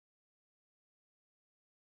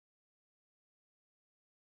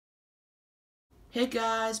Hey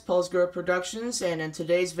guys, Paul's Grow Productions, and in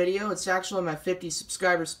today's video, it's actually my 50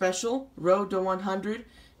 subscriber special, Road to 100,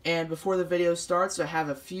 and before the video starts, I have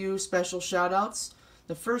a few special shoutouts.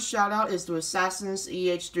 The first shoutout is to Assassin's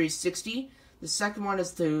EH360, the second one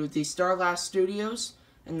is to the Starlast Studios,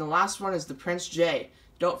 and the last one is to Prince J.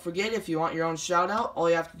 Don't forget, if you want your own shoutout, all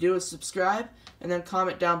you have to do is subscribe, and then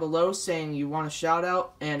comment down below saying you want a shoutout,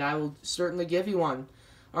 and I will certainly give you one.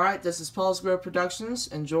 Alright, this is Paul's Grow Productions.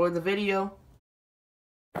 Enjoy the video.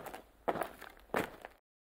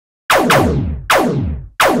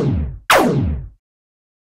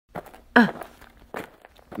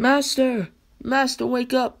 Master! Master,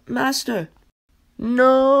 wake up! Master!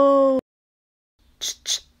 No!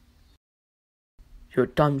 You're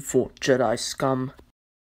done for, Jedi scum.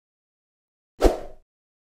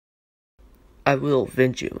 I will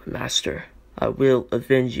avenge you, Master. I will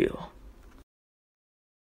avenge you.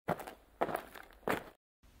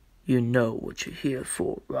 You know what you're here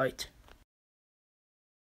for, right?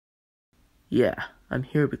 Yeah, I'm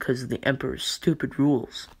here because of the Emperor's stupid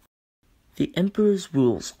rules. The Emperor's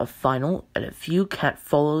rules are final, and if you can't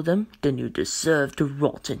follow them, then you deserve to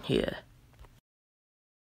rot in here.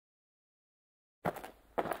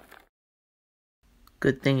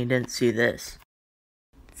 Good thing you didn't see this.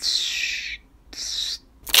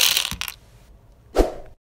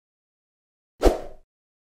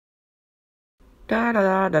 Da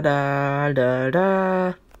da da da da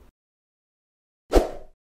da.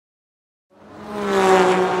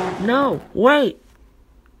 No, wait!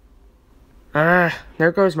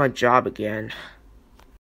 There goes my job again.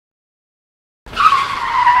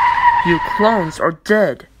 You clones are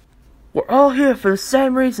dead. We're all here for the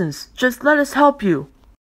same reasons. Just let us help you.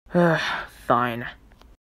 Fine.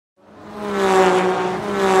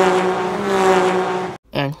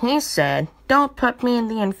 And he said, don't put me in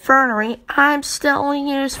the infirmary. I'm still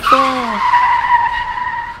useful.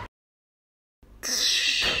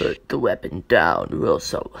 Put the weapon down, or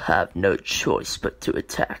else I'll have no choice but to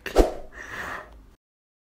attack.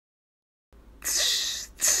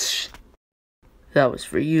 That was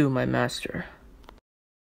for you, my master.